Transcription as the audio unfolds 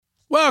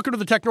Welcome to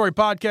the Technori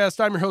Podcast.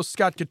 I'm your host,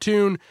 Scott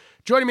Katoon.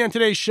 Joining me on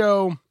today's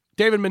show,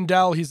 David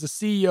Mindell. He's the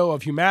CEO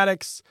of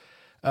Humatics.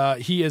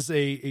 He is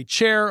a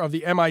chair of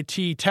the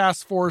MIT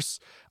Task Force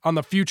on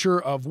the Future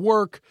of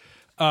Work.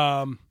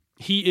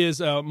 He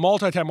is a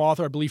multi-time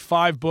author, I believe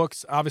 5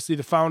 books, obviously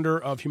the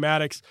founder of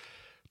Humatics.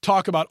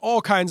 Talk about all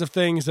kinds of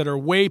things that are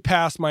way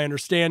past my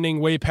understanding,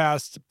 way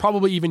past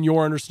probably even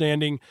your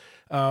understanding.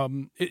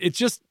 It's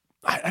just,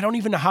 I don't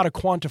even know how to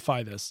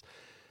quantify this.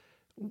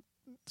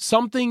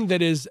 Something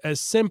that is as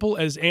simple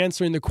as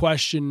answering the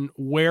question,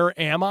 where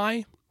am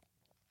I?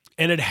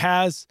 And it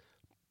has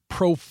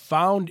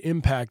profound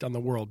impact on the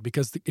world,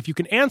 because if you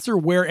can answer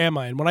where am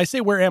I, and when I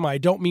say where am I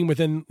don't mean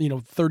within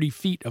 30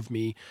 feet of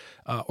me,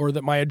 or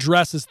that my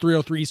address is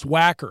 303 East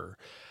Wacker.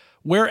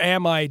 Where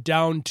am I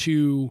down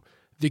to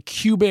the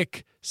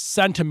cubic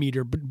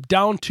centimeter, but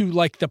down to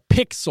like the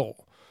pixel?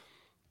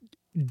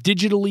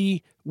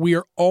 Digitally, we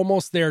are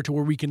almost there to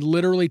where we can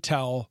literally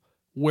tell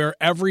where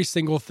every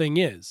single thing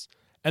is.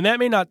 And that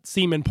may not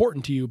seem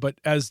important to you, but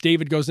as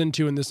David goes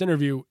into in this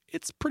interview,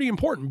 it's pretty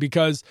important,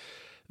 because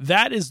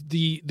that is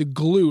the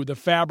glue, the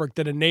fabric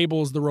that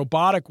enables the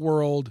robotic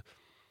world,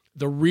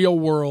 the real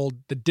world,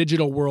 the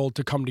digital world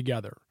to come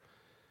together.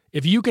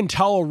 If you can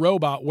tell a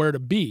robot where to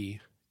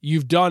be,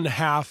 you've done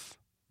half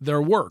their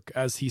work,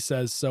 as he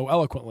says so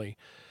eloquently.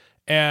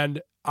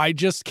 And I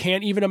just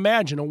can't even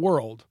imagine a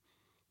world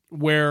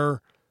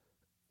where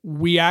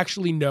we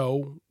actually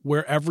know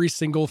where every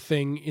single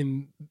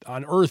thing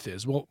on Earth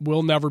is.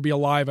 We'll never be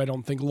alive, I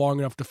don't think, long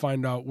enough to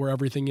find out where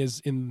everything is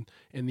in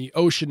the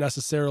ocean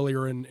necessarily,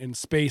 or in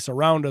space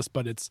around us.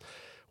 But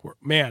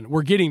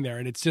we're getting there,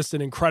 and it's just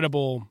an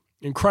incredible,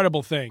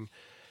 incredible thing.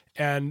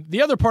 And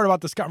the other part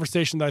about this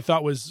conversation that I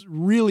thought was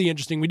really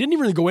interesting, we didn't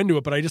even really go into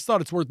it, but I just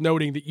thought it's worth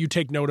noting that you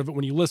take note of it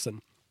when you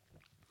listen.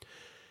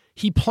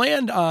 He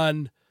planned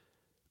on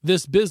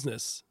this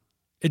business.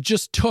 It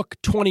just took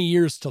 20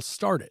 years to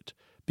start it,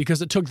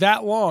 because it took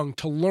that long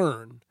to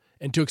learn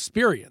and to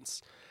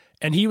experience.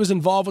 And he was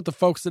involved with the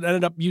folks that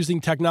ended up using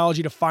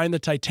technology to find the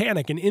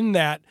Titanic. And in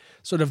that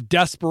sort of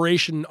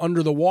desperation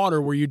under the water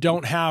where you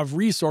don't have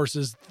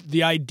resources,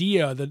 the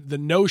idea, the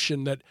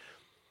notion that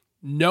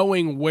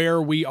knowing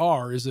where we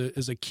are is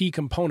a key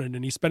component.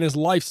 And he spent his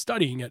life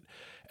studying it.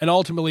 And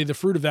ultimately the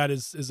fruit of that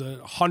is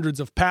hundreds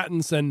of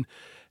patents and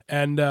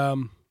a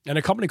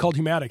company called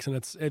Humatics.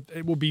 And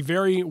it will be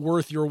very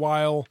worth your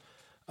while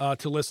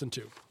to listen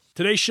to.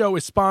 Today's show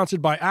is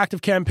sponsored by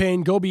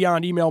ActiveCampaign. Go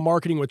beyond email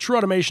marketing with true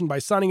automation by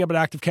signing up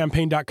at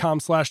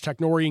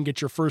activecampaign.com/technori and get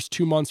your first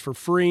 2 months for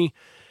free.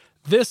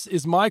 This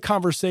is my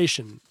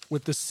conversation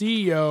with the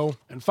CEO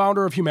and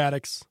founder of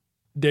Humatics,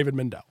 David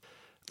Mindell.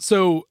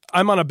 So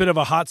I'm on a bit of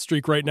a hot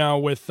streak right now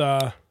with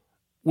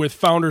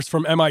founders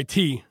from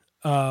MIT.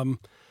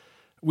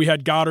 We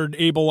had Goddard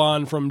Abel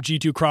on from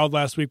G2 Crowd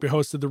last week. We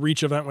hosted the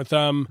Reach event with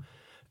them,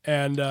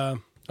 and a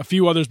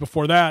few others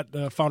before that,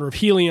 the founder of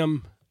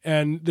Helium.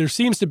 And there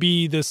seems to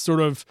be this sort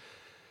of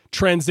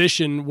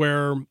transition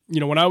where,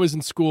 when I was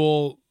in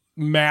school,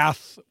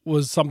 math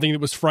was something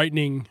that was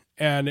frightening,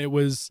 and it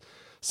was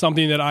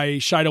something that I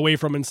shied away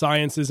from in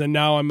sciences. And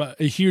now I'm a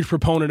huge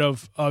proponent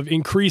of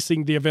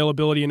increasing the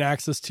availability and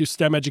access to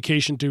STEM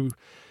education to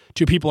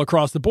people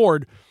across the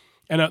board.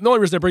 And the only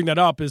reason I bring that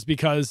up is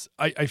because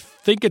I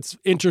think it's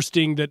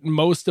interesting that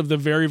most of the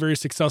very, very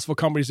successful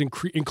companies,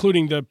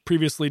 including the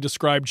previously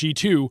described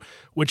G2,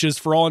 which is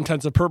for all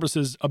intents and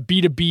purposes a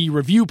B2B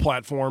review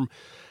platform,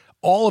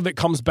 all of it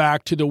comes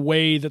back to the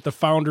way that the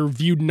founder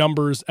viewed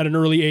numbers at an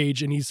early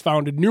age. And he's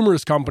founded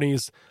numerous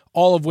companies,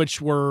 all of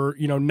which were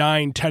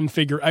 9,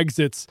 10-figure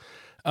exits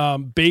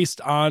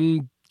based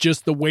on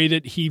just the way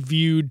that he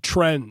viewed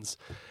trends.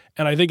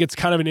 And I think it's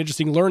kind of an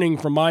interesting learning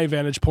from my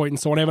vantage point. And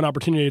so when I have an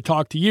opportunity to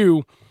talk to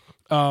you,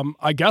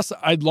 I guess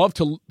I'd love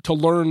to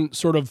learn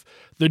sort of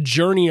the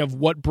journey of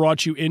what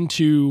brought you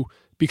into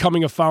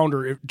becoming a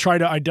founder. Try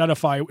to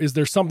identify, is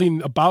there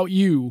something about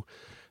you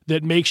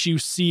that makes you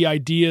see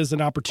ideas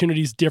and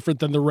opportunities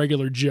different than the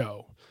regular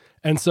Joe?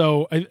 And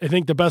so I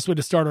think the best way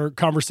to start our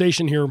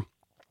conversation here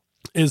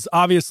is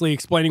obviously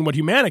explaining what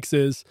Humatics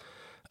is,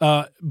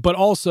 but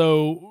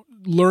also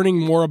learning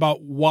more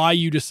about why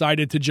you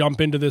decided to jump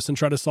into this and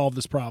try to solve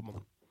this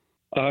problem.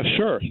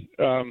 Sure.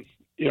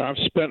 I've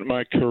spent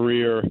my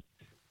career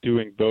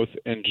doing both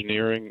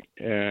engineering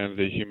and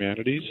the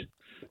humanities.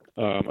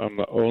 I'm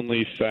the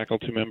only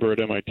faculty member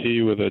at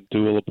MIT with a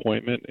dual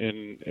appointment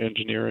in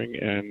engineering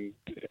and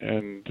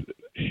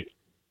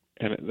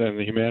then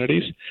the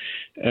humanities.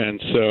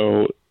 And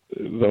so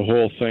the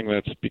whole thing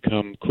that's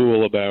become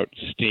cool about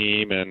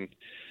STEAM and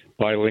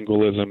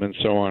bilingualism and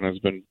so on has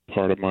been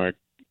part of my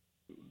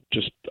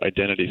just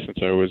identity since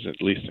I was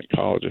at least in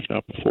college, if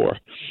not before.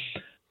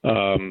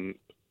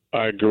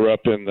 I grew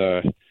up in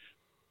the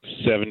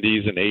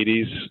 70s and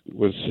 80s,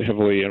 was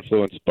heavily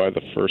influenced by the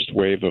first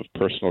wave of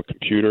personal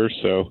computers.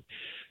 So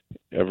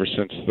ever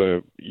since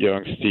the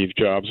young Steve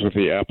Jobs with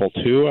the Apple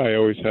II, I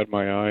always had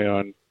my eye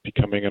on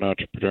becoming an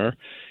entrepreneur.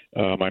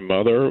 My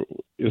mother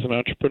is an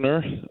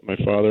entrepreneur. My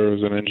father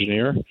was an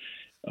engineer.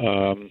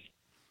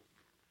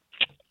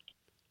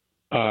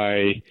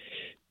 I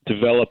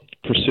developed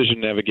precision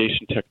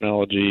navigation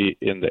technology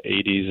in the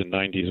 80s and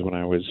 90s when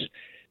I was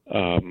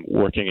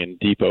working in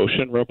deep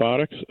ocean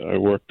robotics. I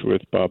worked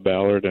with Bob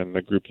Ballard and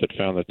the group that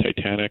found the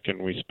Titanic,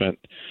 and we spent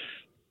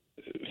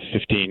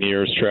 15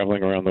 years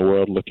traveling around the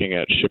world looking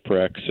at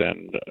shipwrecks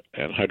and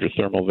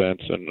hydrothermal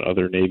vents and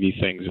other Navy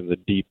things in the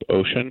deep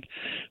ocean.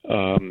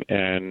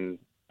 And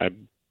I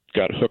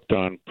got hooked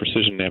on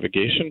precision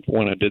navigation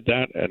when I did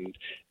that, and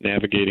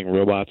navigating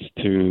robots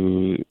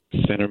to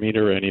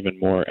centimeter and even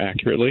more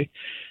accurately.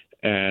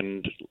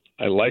 And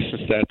I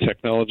licensed that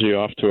technology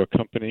off to a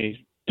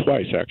company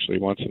twice, actually,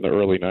 once in the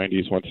early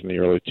 90s, once in the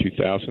early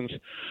 2000s. It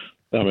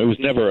was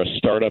never a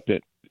startup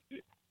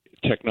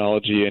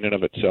technology in and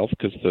of itself,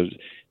 because the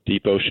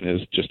deep ocean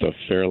is just a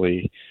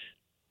fairly,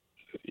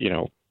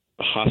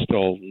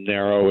 hostile,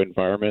 narrow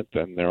environment,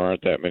 and there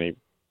aren't that many.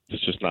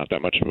 There's just not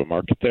that much of a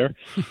market there.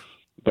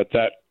 But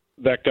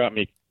that got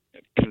me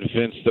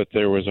convinced that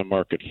there was a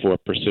market for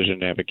precision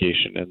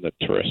navigation in the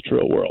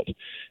terrestrial world.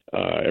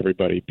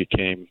 Everybody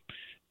became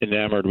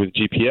enamored with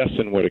GPS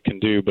and what it can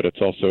do, but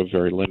it's also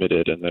very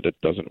limited in that it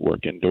doesn't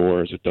work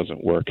indoors, it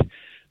doesn't work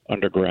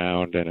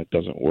underground, and it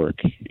doesn't work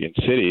in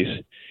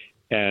cities.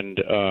 And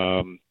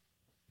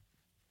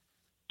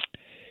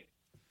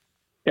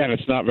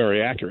it's not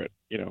very accurate.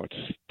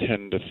 It's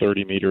 10 to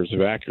 30 meters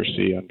of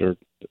accuracy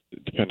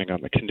depending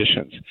on the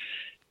conditions.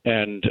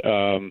 And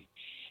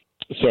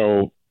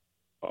so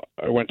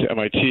I went to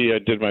MIT, I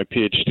did my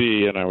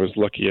PhD, and I was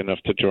lucky enough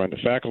to join the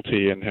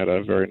faculty and had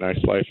a very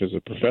nice life as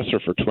a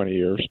professor for 20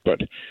 years. But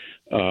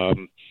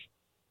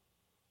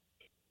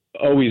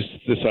always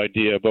this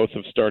idea both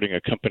of starting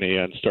a company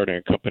and starting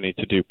a company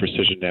to do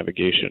precision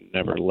navigation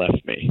never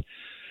left me.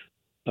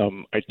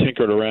 I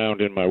tinkered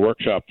around in my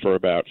workshop for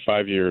about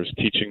 5 years,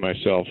 teaching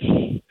myself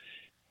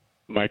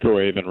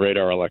microwave and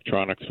radar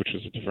electronics, which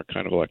was a different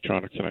kind of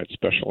electronics than I'd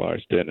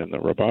specialized in the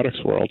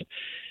robotics world,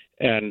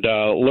 and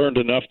learned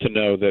enough to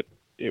know that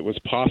it was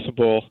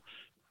possible,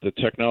 the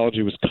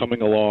technology was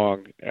coming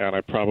along, and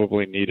I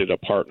probably needed a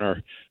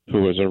partner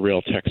who was a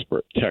real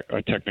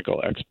a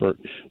technical expert,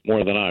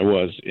 more than I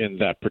was in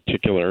that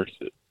particular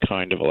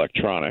kind of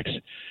electronics.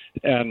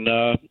 And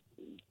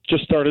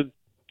just started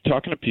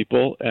talking to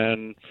people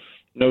and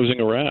nosing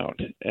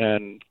around.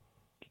 And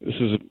this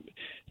is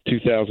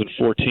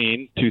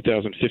 2014,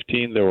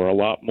 2015, there were a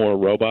lot more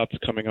robots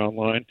coming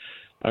online.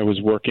 I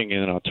was working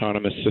in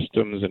autonomous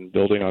systems and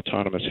building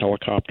autonomous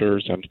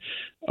helicopters and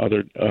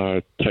other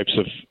types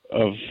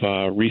of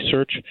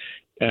research.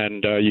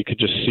 And you could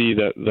just see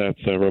that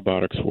the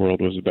robotics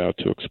world was about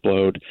to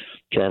explode.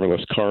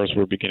 Driverless cars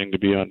were beginning to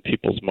be on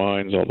people's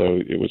minds, although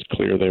it was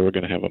clear they were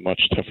going to have a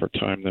much tougher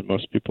time than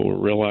most people were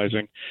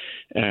realizing.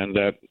 And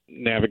that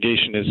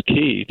navigation is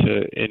key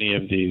to any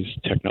of these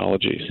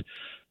technologies.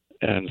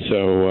 And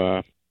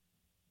so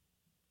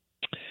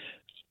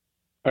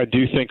I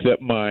do think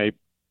that my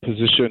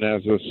position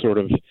as a sort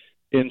of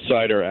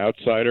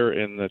insider-outsider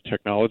in the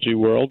technology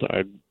world,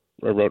 I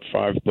wrote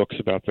 5 books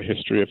about the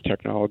history of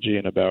technology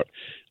and about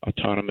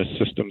autonomous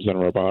systems and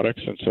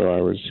robotics. And so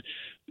I was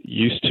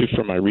used to,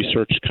 for my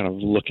research, kind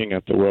of looking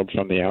at the world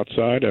from the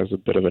outside as a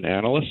bit of an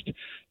analyst.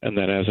 And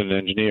then as an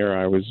engineer,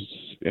 I was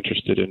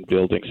interested in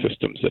building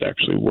systems that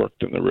actually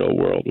worked in the real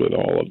world with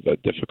all of the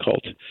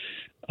difficult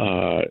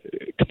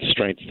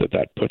constraints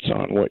that puts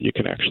on what you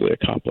can actually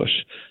accomplish,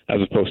 as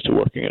opposed to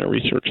working in a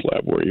research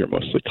lab where you're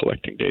mostly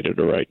collecting data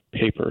to write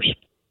papers.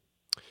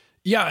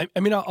 Yeah, I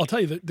mean, I'll tell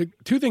you, the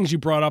 2 things you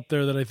brought up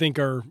there that I think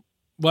are,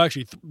 well,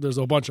 actually, there's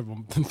a bunch of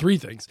them, 3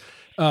 things.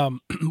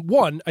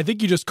 1, I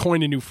think you just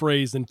coined a new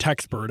phrase in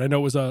Techspert. I know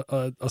it was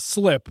a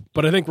slip,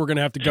 but I think we're going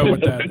to have to go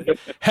with that.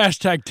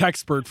 Hashtag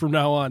Techspert from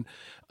now on.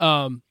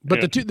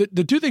 But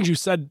the two things you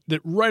said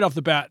that right off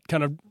the bat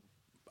kind of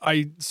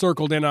I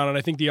circled in on, and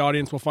I think the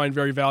audience will find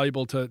very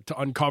valuable to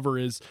uncover,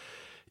 is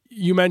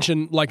you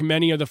mentioned, like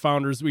many of the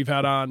founders we've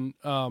had on,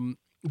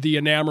 the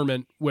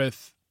enamorment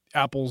with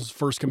Apple's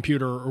first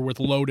computer or with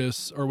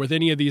Lotus or with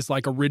any of these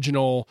like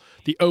original,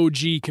 the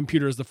OG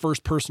computers, the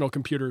first personal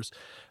computers.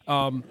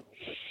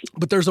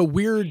 But there's a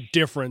weird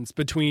difference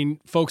between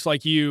folks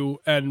like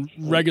you and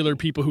regular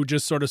people who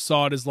just sort of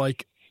saw it as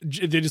like,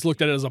 they just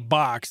looked at it as a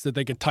box that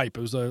they could type.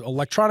 It was an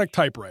electronic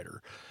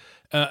typewriter.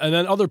 And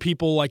then other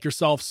people like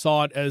yourself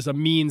saw it as a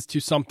means to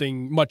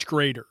something much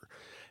greater.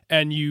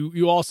 And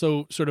you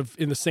also sort of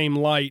in the same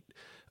light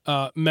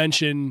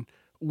mention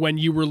when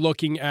you were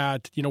looking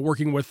at,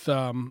 working with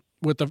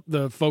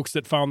the folks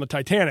that found the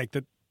Titanic,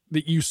 that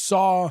you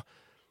saw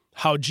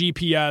how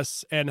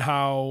GPS and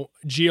how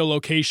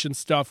geolocation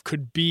stuff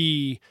could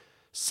be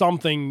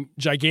something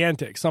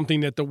gigantic, something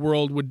that the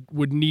world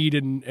would need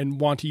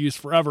and want to use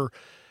forever.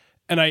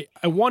 And I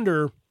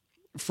wonder,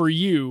 for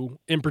you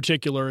in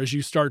particular, as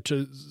you start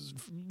to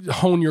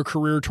hone your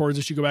career towards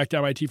this, you go back to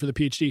MIT for the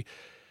PhD,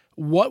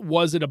 what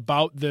was it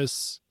about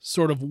this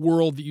sort of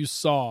world that you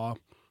saw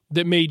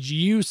that made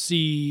you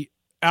see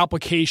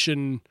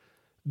application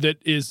that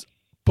is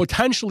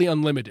potentially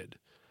unlimited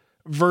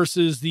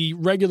versus the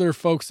regular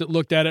folks that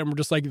looked at it and were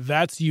just like,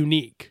 that's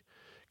unique?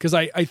 Because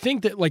I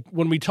think that like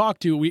when we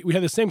talked to, we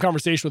had the same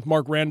conversation with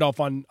Mark Randolph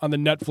on the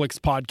Netflix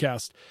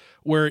podcast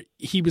where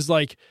he was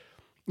like,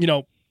 you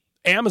know,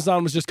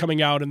 Amazon was just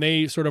coming out and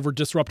they sort of were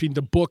disrupting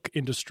the book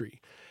industry.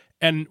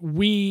 And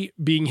we,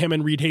 being him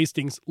and Reed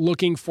Hastings,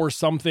 looking for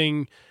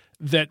something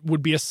that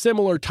would be a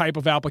similar type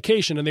of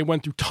application. And they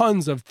went through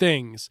tons of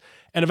things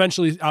and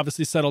eventually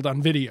obviously settled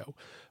on video.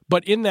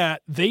 But in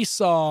that, they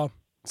saw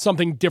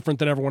something different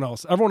than everyone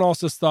else. Everyone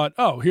else just thought,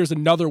 oh, here's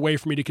another way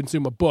for me to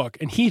consume a book.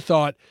 And he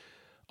thought,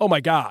 oh my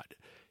God,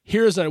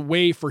 here's a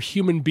way for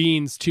human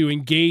beings to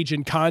engage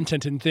in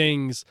content and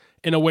things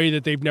in a way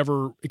that they've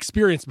never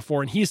experienced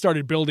before. And he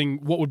started building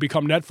what would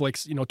become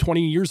Netflix,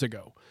 20 years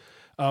ago,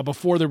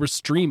 before there was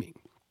streaming.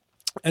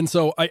 And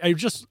so I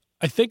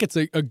think it's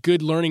a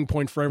good learning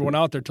point for everyone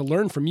out there to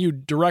learn from you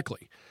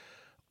directly.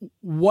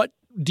 What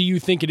do you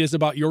think it is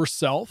about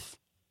yourself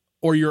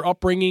or your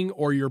upbringing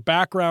or your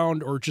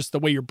background or just the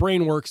way your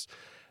brain works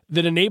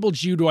that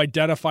enabled you to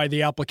identify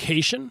the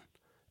application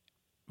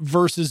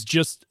versus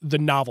just the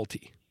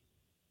novelty?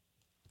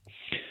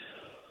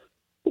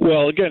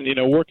 Well, again,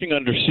 working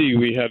undersea,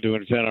 we had to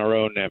invent our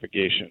own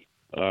navigation.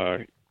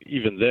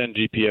 Even then,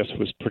 GPS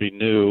was pretty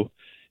new,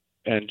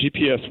 and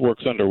GPS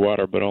works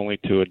underwater, but only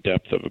to a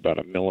depth of about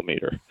 1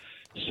 millimeter.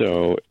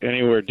 So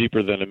anywhere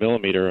deeper than 1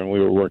 millimeter, and we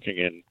were working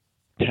in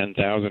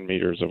 10,000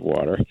 meters of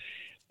water,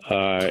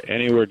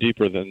 anywhere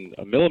deeper than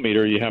 1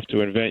 millimeter, you have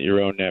to invent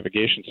your own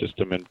navigation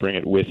system and bring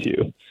it with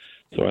you.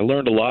 So I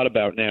learned a lot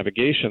about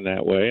navigation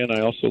that way, and I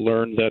also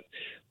learned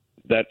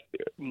that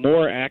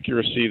more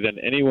accuracy than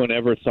anyone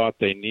ever thought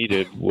they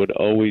needed would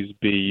always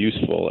be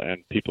useful,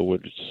 and people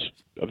would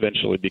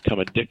eventually become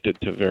addicted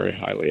to very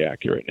highly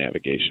accurate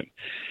navigation.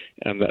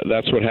 And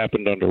that's what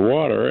happened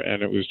underwater,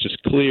 and it was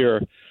just clear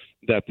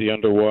that the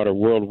underwater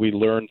world, we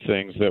learned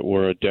things that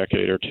were a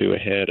decade or two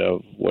ahead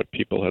of what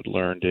people had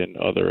learned in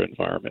other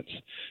environments.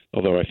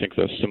 Although I think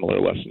those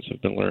similar lessons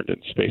have been learned in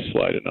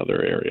spaceflight and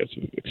other areas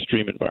of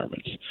extreme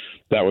environments.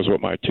 That was what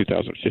my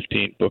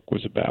 2015 book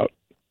was about.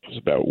 It was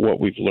about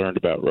what we've learned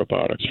about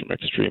robotics from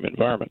extreme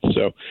environments.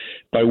 So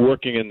by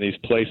working in these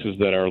places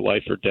that are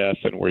life or death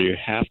and where you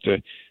have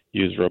to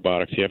use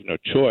robotics, you have no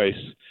choice,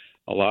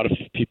 a lot of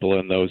people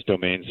in those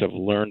domains have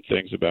learned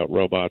things about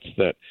robots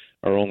that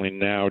are only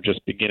now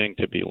just beginning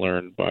to be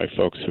learned by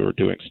folks who are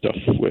doing stuff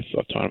with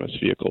autonomous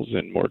vehicles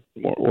in more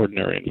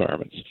ordinary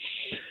environments.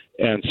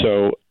 And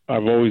so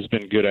I've always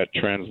been good at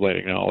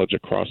translating knowledge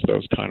across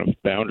those kind of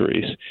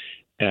boundaries.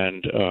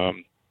 And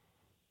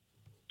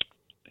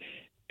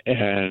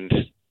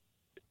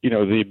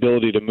the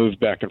ability to move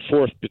back and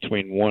forth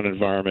between one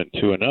environment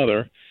to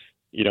another,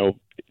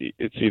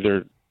 it's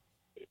either,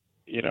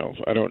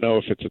 I don't know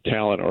if it's a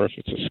talent or if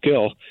it's a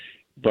skill,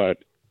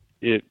 but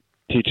it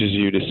teaches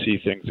you to see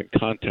things in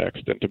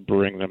context and to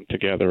bring them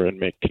together and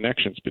make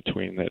connections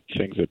between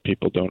things that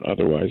people don't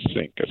otherwise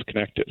think as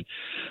connected.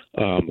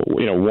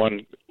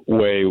 One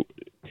way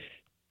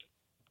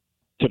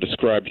to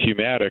describe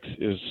Humatics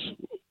is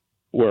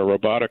we're a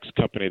robotics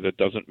company that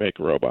doesn't make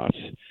robots.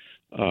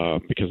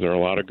 Because there are a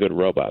lot of good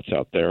robots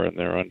out there, and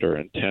they're under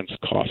intense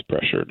cost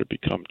pressure to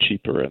become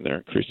cheaper, and they're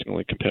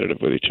increasingly competitive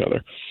with each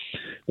other.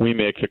 We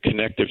make the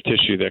connective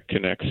tissue that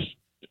connects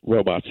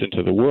robots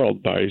into the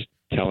world by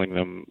telling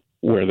them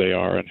where they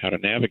are and how to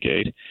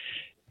navigate.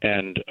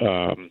 And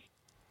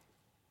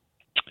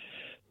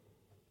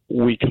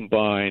we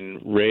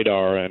combine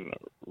radar and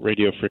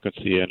radio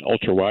frequency and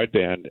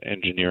ultra-wideband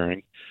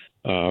engineering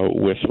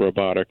with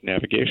robotic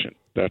navigation.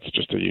 That's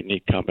just a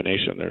unique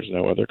combination. There's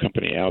no other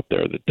company out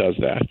there that does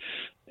that.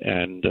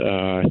 And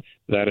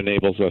that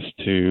enables us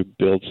to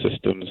build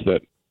systems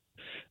that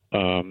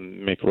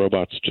make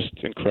robots just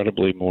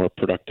incredibly more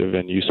productive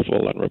and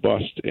useful and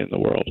robust in the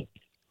world.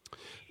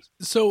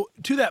 So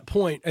to that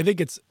point, I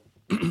think it's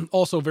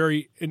also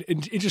very an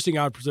interesting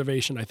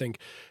observation, I think.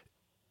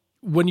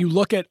 When you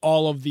look at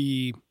all of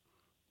the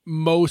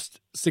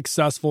most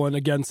successful, and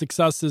again,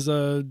 success is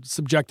a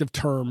subjective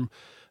term,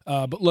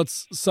 but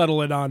let's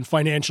settle it on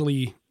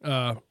financially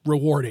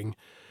rewarding.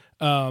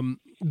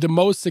 The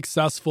most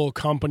successful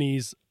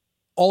companies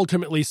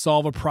ultimately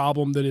solve a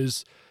problem that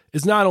is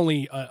not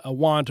only a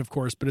want, of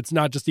course, but it's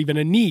not just even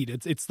a need.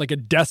 It's like a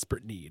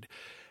desperate need.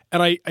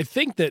 And I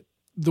think that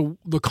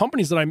the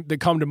companies that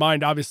come to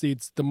mind, obviously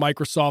it's the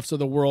Microsofts of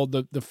the world,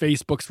 the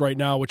Facebooks right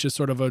now, which is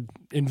sort of a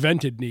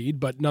invented need,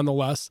 but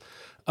nonetheless,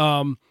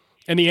 and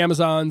the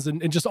Amazons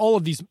and just all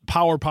of these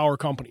power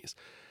companies.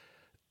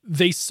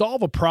 They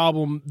solve a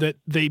problem that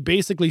they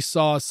basically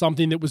saw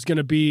something that was going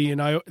to be,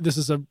 and this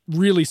is a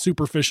really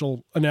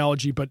superficial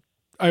analogy, but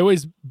I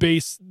always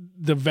base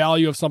the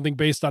value of something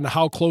based on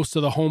how close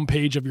to the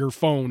homepage of your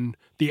phone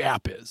the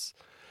app is.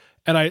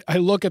 And I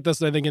look at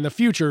this and I think in the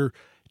future,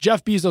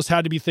 Jeff Bezos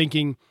had to be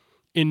thinking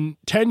in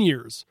 10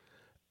 years,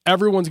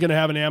 everyone's going to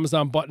have an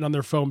Amazon button on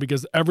their phone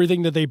because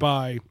everything that they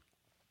buy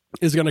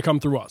is going to come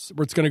through us,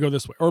 or it's going to go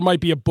this way. Or it might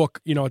be a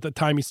book, at the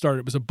time he started,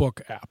 it was a book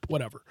app,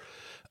 whatever.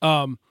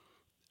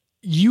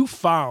 You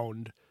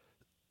found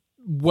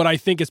what I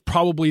think is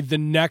probably the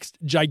next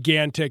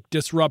gigantic,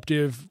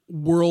 disruptive,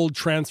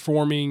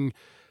 world-transforming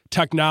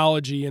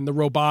technology and the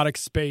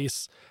robotics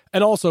space,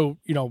 and also,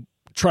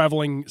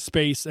 traveling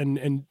space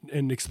and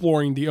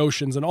exploring the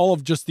oceans and all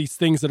of just these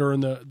things that are in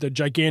the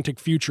gigantic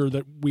future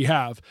that we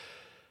have.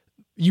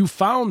 You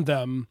found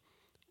them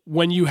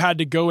when you had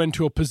to go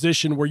into a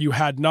position where you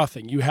had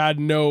nothing. You had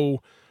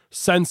no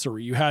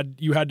sensory. You had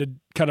to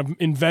kind of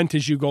invent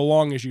as you go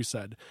along, as you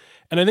said.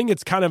 And I think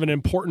it's kind of an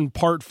important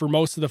part for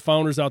most of the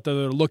founders out there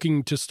that are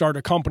looking to start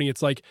a company.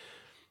 It's like,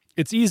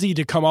 it's easy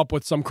to come up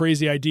with some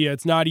crazy idea.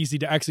 It's not easy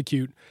to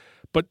execute.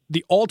 But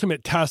the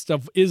ultimate test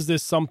of, is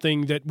this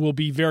something that will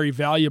be very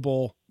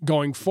valuable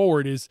going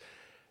forward, is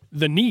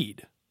the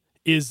need.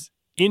 Is,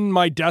 in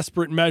my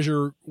desperate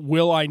measure,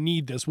 will I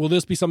need this? Will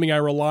this be something I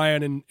rely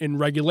on in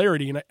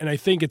regularity? And I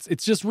think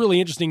it's just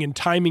really interesting, and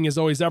timing is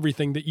always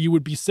everything, that you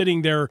would be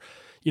sitting there,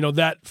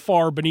 that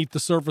far beneath the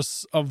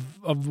surface of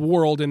the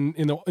world in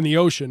the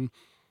ocean,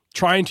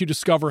 trying to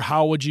discover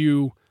how would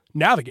you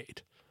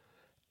navigate.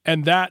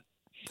 And that,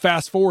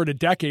 fast forward a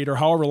decade or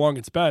however long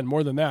it's been,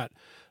 more than that,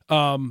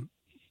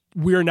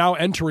 we are now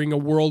entering a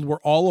world where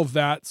all of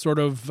that sort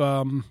of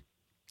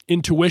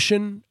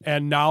intuition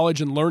and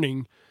knowledge and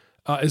learning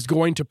is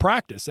going to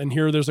practice. And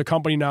here there's a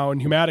company now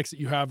in Humatics that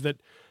you have that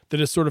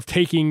is sort of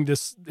taking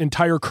this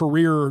entire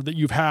career that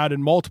you've had,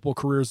 in multiple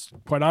careers,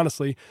 quite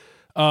honestly,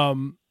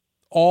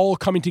 all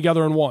coming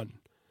together in one.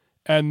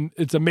 And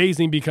it's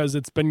amazing because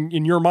it's been,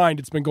 in your mind,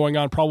 it's been going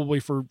on probably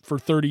for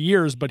 30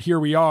 years, but here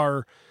we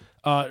are,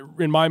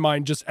 in my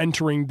mind, just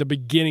entering the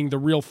beginning, the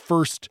real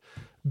first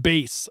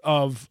base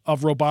of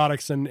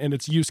robotics and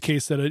its use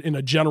case in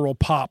a general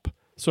pop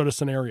sort of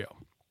scenario.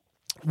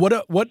 What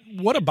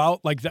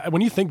about like that?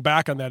 When you think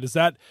back on that,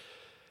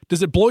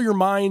 does it blow your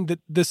mind that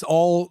this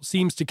all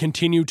seems to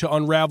continue to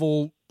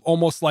unravel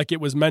almost like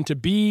it was meant to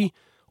be?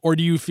 Or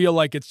do you feel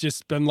like it's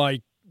just been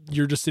like,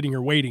 you're just sitting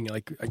here waiting?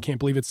 Like, I can't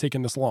believe it's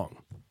taken this long.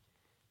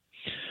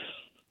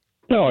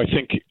 No, I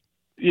think,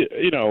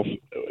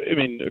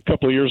 a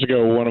couple of years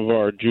ago, one of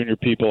our junior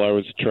people, I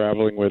was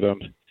traveling with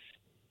him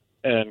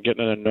and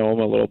getting to know him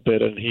a little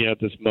bit, and he had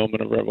this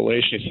moment of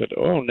revelation. He said,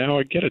 "Oh, now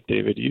I get it,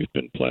 David. You've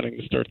been planning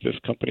to start this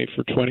company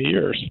for 20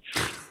 years,"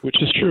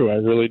 which is true. I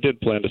really did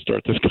plan to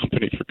start this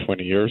company for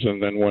 20 years,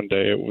 and then one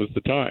day it was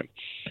the time.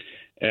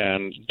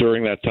 And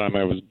during that time,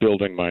 I was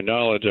building my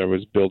knowledge. I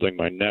was building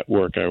my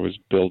network. I was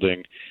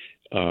building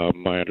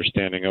my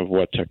understanding of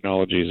what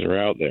technologies are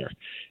out there.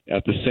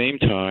 At the same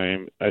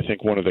time, I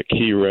think one of the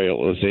key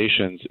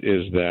realizations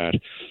is that,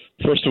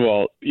 first of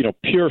all,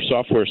 pure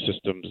software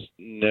systems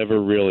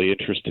never really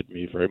interested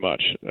me very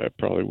much. I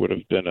probably would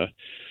have been a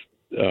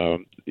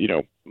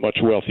much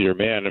wealthier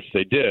man if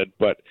they did.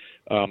 But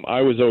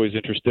I was always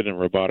interested in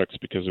robotics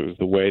because it was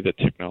the way that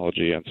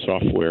technology and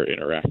software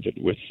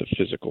interacted with the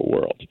physical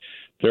world.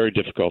 Very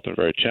difficult and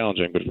very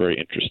challenging, but very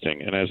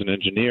interesting. And as an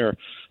engineer,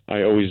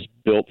 I always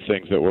built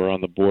things that were on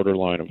the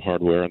borderline of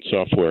hardware and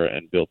software,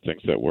 and built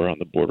things that were on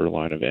the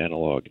borderline of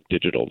analog and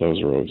digital.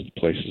 Those are always the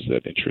places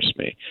that interest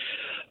me.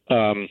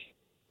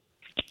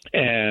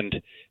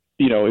 And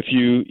if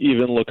you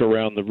even look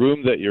around the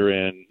room that you're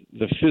in,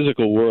 the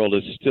physical world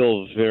is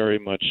still very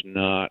much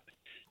not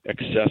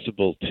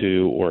accessible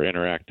to or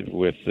interactive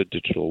with the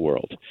digital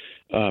world.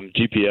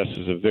 GPS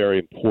is a very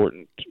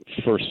important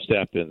first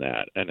step in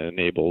that, and it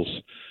enables,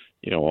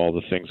 all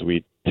the things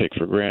we take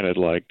for granted,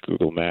 like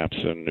Google Maps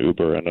and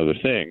Uber and other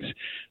things.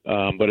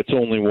 But it's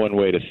only one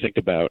way to think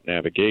about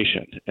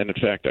navigation. And in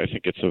fact, I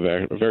think it's a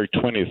very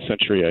 20th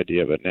century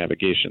idea about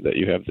navigation, that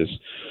you have this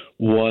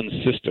one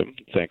system,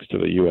 thanks to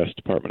the U.S.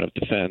 Department of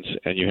Defense,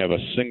 and you have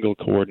a single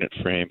coordinate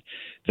frame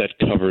that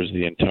covers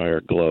the entire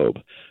globe.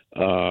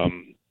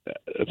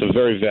 It's a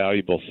very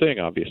valuable thing,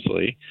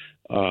 obviously.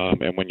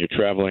 And when you're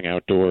traveling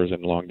outdoors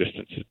and long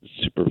distance, it's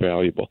super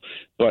valuable.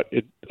 But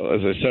as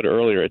I said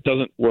earlier, it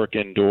doesn't work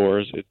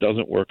indoors. It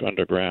doesn't work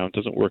underground. It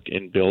doesn't work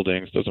in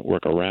buildings. It doesn't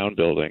work around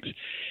buildings.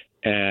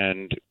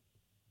 And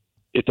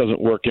it doesn't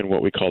work in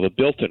what we call the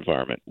built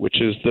environment, which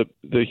is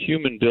the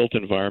human-built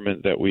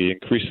environment that we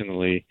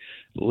increasingly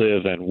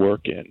live and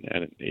work in,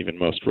 and even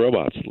most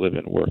robots live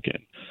and work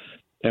in.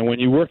 And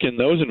when you work in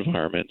those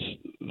environments,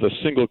 the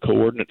single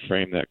coordinate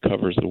frame that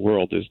covers the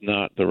world is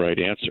not the right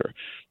answer.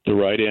 The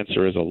right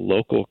answer is a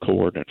local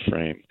coordinate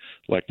frame,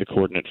 like the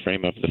coordinate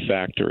frame of the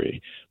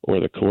factory, or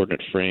the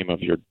coordinate frame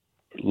of your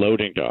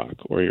loading dock,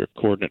 or your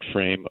coordinate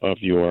frame of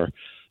your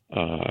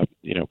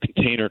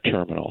container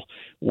terminal,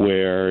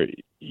 where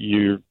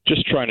you're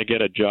just trying to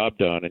get a job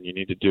done and you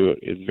need to do it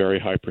in very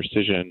high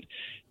precision,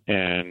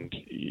 and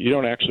you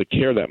don't actually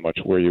care that much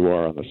where you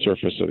are on the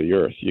surface of the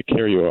earth. You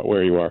care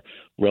where you are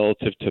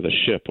relative to the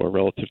ship, or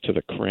relative to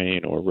the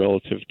crane, or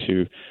relative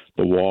to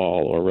the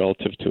wall, or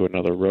relative to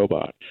another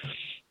robot.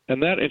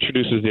 And that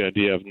introduces the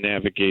idea of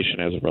navigation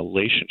as a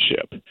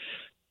relationship.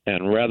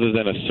 And rather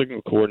than a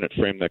single coordinate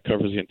frame that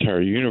covers the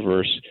entire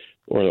universe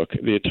or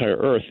the entire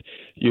Earth,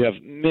 you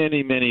have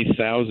many, many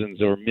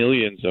thousands or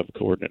millions of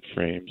coordinate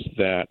frames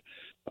that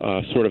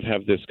sort of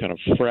have this kind of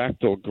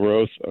fractal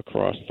growth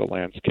across the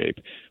landscape,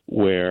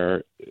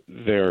 where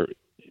they're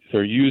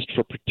they're used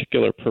for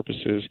particular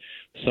purposes.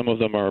 Some of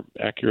them are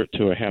accurate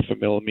to a half a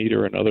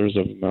millimeter, and others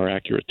of them are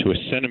accurate to a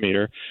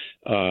centimeter.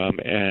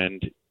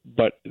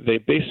 But they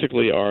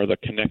basically are the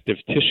connective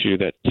tissue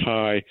that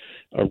tie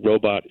a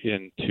robot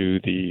into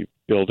the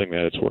building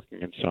that it's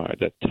working inside,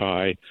 that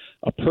tie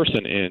a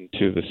person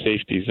into the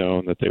safety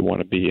zone that they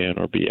want to be in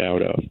or be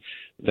out of,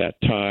 that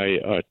tie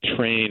a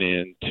train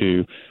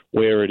into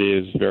where it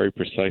is very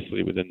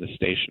precisely within the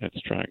station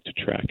it's trying to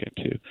track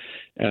into.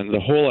 And the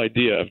whole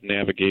idea of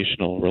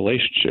navigational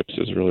relationships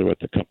is really what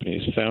the company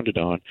is founded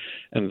on,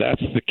 and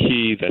that's the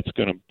key that's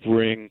going to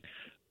bring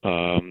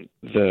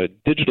the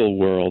digital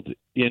world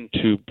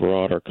into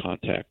broader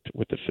contact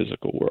with the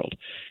physical world.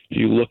 If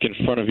you look in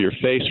front of your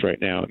face right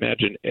now,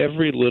 imagine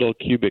every little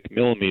cubic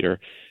millimeter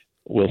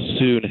will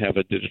soon have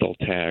a digital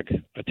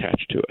tag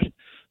attached to it.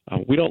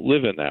 We don't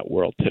live in that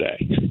world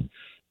today.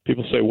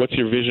 People say, what's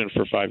your vision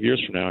for 5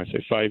 years from now? I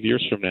say, 5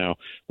 years from now,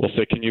 we'll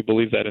say, can you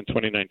believe that in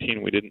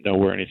 2019 we didn't know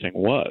where anything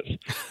was?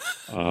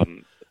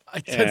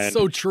 That's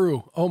so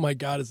true. Oh, my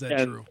God, is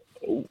that true?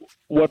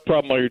 What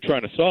problem are you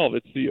trying to solve?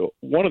 It's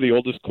one of the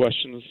oldest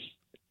questions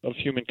of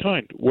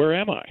humankind. Where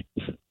am I?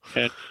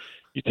 And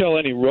you tell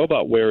any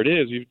robot where it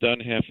is, you've done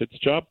half its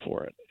job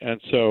for it. And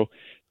so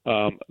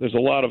there's a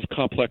lot of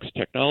complex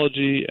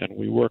technology, and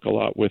we work a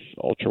lot with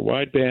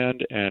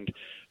ultra-wideband, and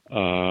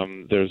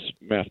there's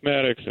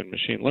mathematics and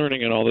machine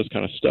learning and all this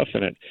kind of stuff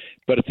in it.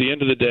 But at the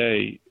end of the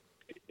day,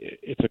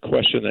 it's a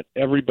question that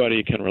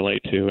everybody can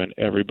relate to and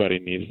everybody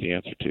needs the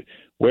answer to.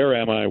 Where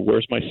am I?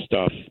 Where's my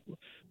stuff?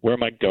 Where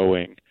am I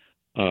going?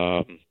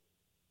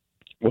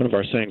 One of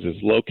our sayings is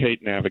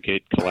locate,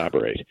 navigate,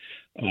 collaborate.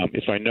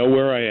 If I know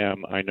where I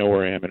am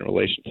in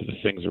relation to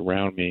the things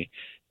around me,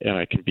 and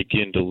I can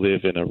begin to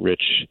live in a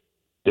rich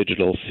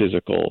digital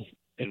physical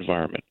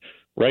environment.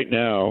 Right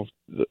now,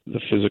 the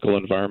physical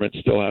environment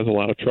still has a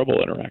lot of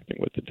trouble interacting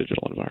with the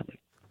digital environment.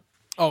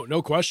 Oh,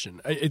 no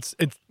question. It's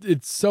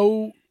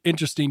so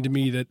interesting to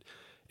me that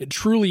it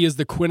truly is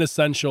the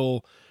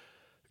quintessential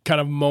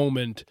kind of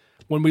moment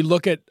when we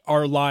look at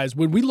our lives,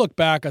 when we look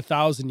back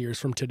 1,000 years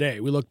from today,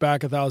 we look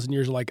back 1,000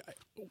 years like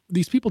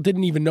these people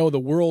didn't even know the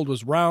world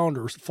was round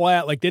or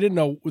flat. Like they didn't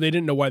know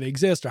why they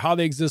exist or how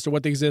they exist or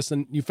what they exist.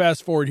 And you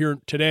fast forward here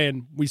today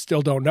and we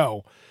still don't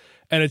know.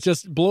 And it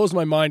just blows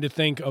my mind to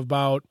think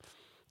about,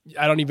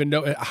 I don't even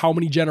know how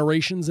many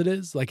generations it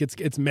is. Like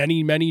it's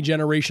many, many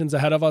generations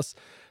ahead of us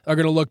are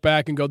going to look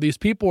back and go, these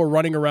people are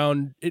running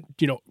around,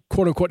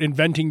 quote unquote,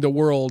 inventing the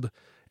world.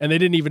 And they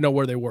didn't even know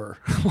where they were.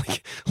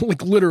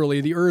 like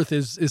literally, the Earth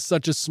is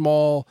such a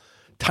small,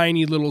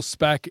 tiny little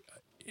speck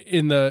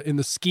in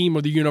the scheme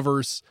of the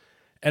universe,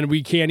 and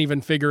we can't even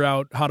figure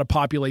out how to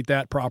populate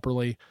that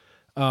properly.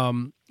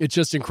 It's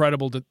just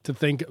incredible to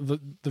think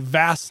the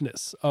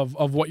vastness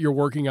of what you're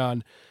working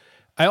on.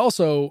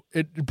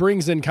 It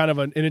brings in kind of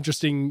an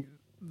interesting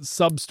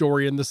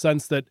sub-story in the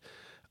sense that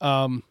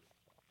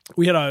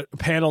we had a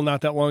panel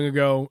not that long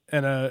ago,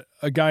 and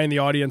a guy in the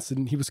audience,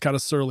 and he was kind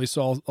of surly,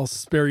 so I'll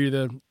spare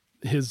you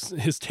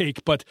his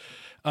take. But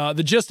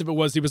the gist of it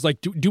was, he was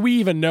like, do we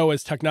even know,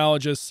 as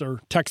technologists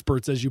or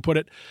techsperts, as you put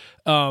it,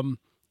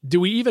 do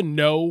we even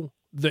know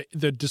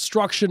the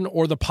destruction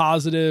or the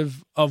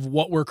positive of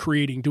what we're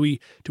creating? Do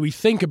we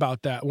think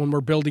about that when we're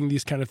building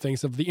these kind of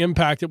things, of the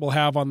impact it will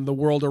have on the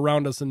world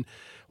around us? And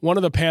one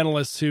of the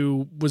panelists,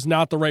 who was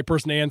not the right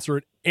person to answer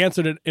it,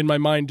 answered it in my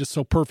mind just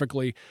so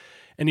perfectly.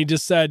 And he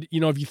just said,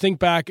 if you think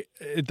back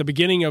at the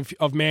beginning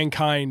of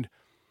mankind,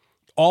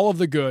 all of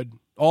the good,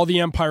 all the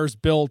empires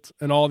built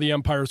and all the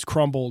empires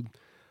crumbled,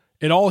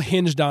 it all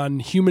hinged on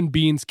human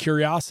beings'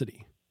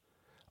 curiosity.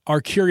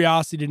 Our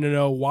curiosity to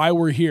know why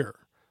we're here,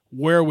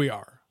 where we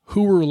are,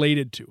 who we're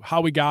related to,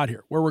 how we got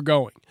here, where we're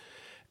going.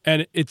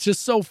 And it's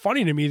just so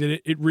funny to me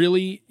that it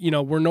really,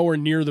 we're nowhere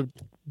near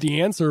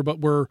the answer, but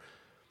we're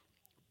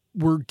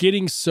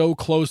getting so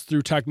close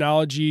through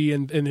technology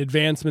and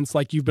advancements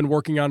like you've been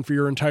working on for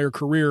your entire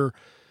career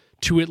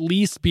to at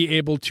least be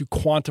able to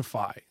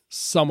quantify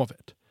some of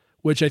it,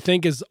 which I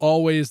think is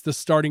always the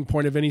starting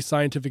point of any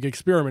scientific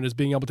experiment, is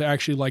being able to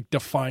actually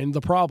define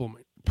the problem,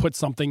 put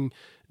something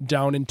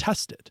down and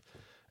test it.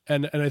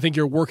 And I think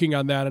you're working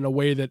on that in a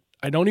way that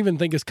I don't even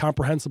think is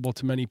comprehensible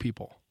to many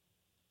people.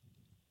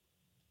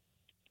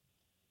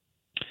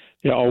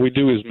 Yeah, all we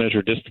do is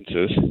measure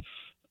distances,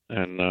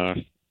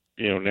 and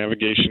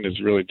navigation is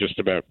really just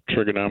about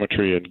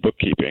trigonometry and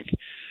bookkeeping,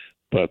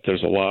 but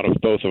there's a lot of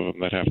both of them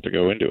that have to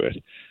go into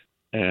it.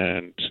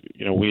 And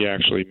we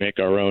actually make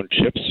our own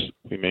chips.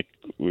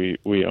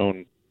 We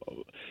own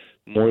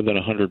more than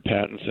 100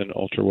 patents in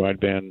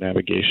ultra-wideband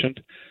navigation.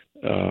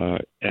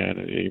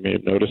 And you may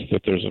have noticed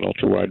that there's an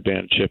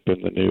ultra-wideband chip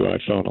in the new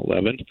iPhone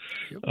 11,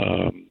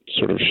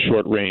 sort of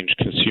short-range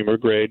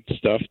consumer-grade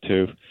stuff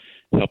to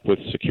help with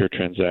secure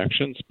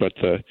transactions. But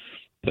the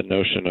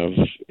notion of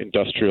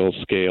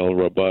industrial-scale,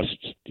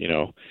 robust,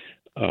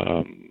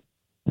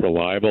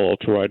 reliable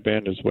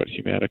ultra-wideband is what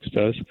Humanix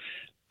does.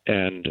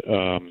 And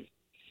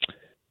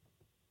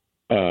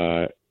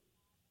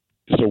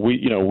so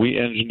we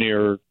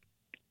engineer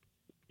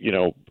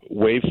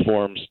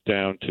waveforms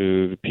down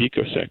to the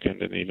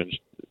picosecond and even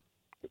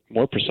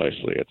more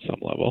precisely at some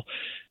level.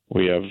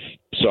 We have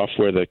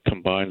software that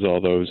combines all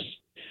those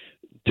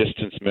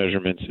distance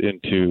measurements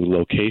into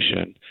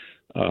location.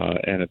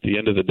 And at the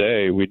end of the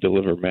day, we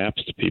deliver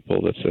maps to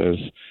people that says,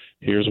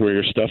 here's where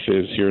your stuff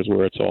is, here's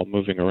where it's all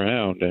moving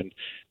around, and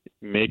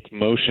make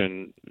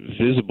motion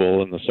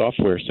visible in the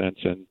software sense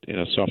and in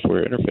a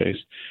software interface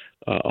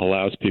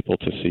allows people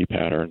to see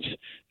patterns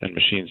and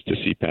machines to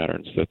see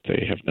patterns that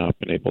they have not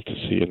been able to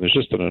see. And there's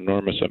just an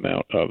enormous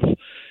amount of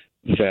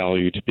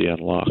value to be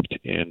unlocked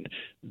in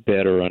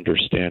better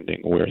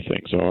understanding where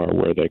things are,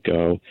 where they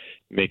go,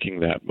 making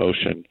that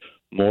motion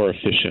more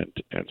efficient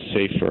and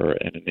safer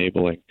and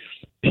enabling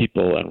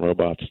people and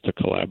robots to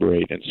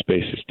collaborate in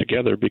spaces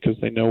together because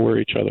they know where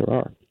each other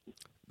are.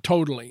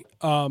 Totally.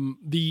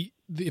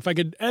 If I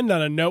could end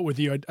on a note with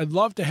you, I'd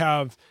love to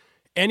have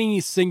any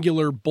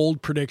singular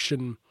bold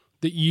prediction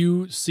that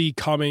you see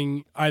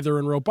coming either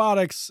in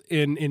robotics,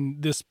 in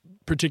this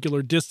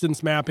particular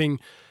distance mapping,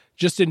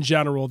 just in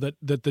general, that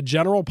the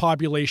general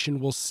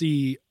population will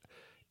see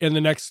in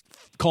the next,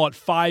 call it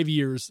 5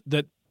 years,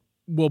 that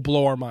will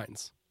blow our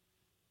minds.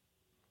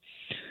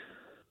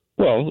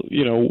 Well,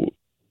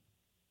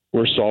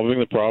 we're solving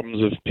the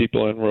problems of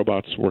people and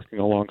robots working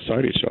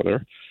alongside each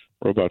other,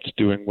 robots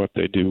doing what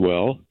they do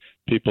well,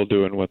 people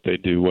doing what they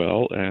do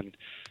well, and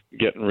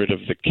getting rid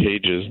of the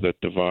cages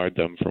that divide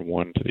them from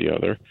one to the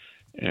other,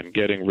 and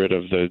getting rid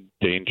of the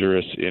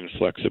dangerous,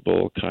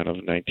 inflexible kind of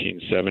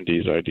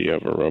 1970s idea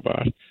of a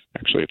robot.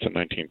 Actually, it's a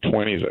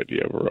 1920s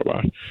idea of a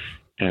robot,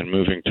 and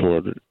moving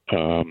toward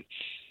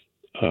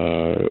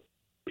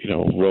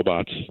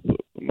robots,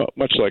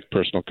 much like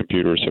personal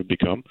computers have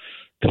become,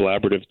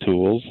 collaborative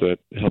tools that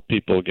help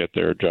people get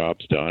their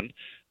jobs done,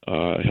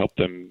 help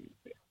them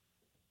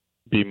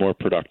be more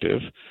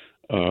productive,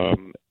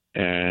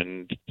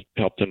 and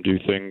help them do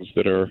things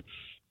that are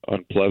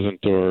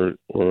unpleasant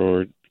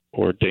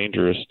or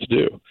dangerous to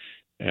do.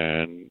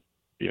 And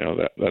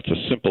that's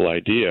a simple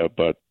idea,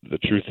 but the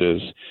truth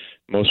is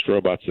most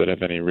robots that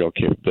have any real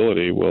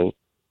capability will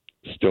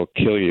still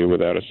kill you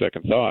without a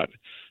second thought.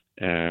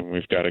 And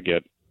we've got to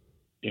get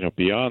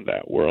beyond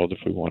that world if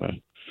we want to.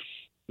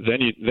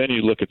 Then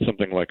you look at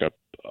something like a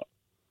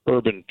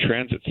urban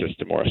transit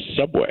system or a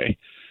subway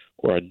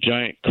or a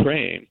giant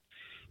crane.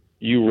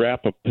 You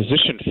wrap a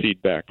position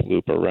feedback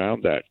loop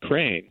around that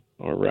crane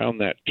or around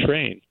that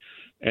train,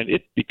 and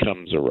it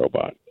becomes a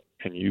robot.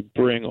 And you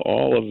bring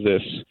all of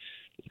this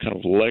kind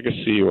of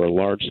legacy or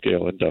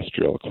large-scale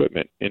industrial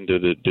equipment into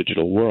the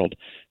digital world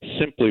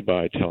simply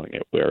by telling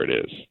it where it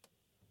is.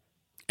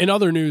 In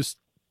other news,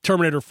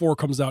 Terminator 4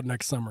 comes out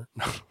next summer.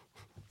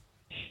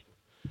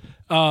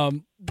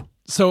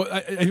 So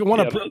I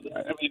want to.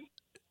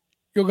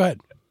 Go ahead.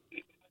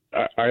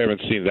 I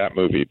haven't seen that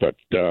movie, but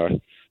the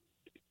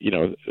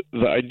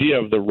idea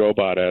of the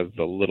robot as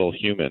the little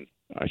human,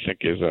 I think,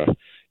 is a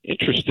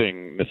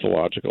interesting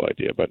mythological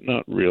idea, but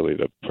not really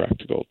the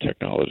practical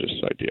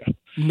technologist's idea.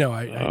 No,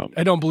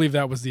 I don't believe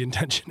that was the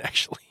intention,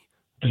 actually.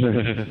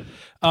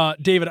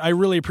 David, I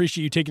really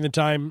appreciate you taking the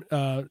time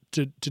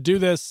to do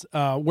this.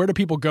 Where do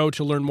people go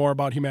to learn more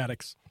about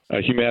Humatics?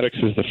 Humatics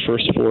is the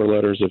first 4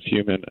 letters of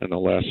human and the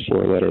last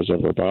 4 letters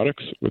of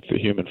robotics, with the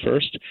human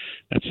first,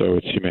 and so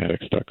it's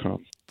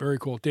humatics.com. Very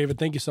cool. David,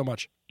 thank you so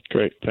much.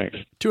 Great, thanks.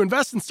 To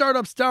invest in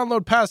startups,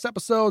 download past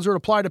episodes, or to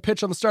apply to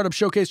pitch on the Startup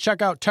Showcase,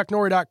 check out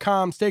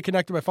technori.com. Stay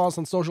connected by following us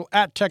on social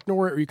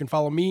 @Technori, or you can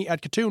follow me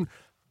 @Katoon.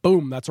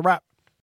 Boom, that's a wrap.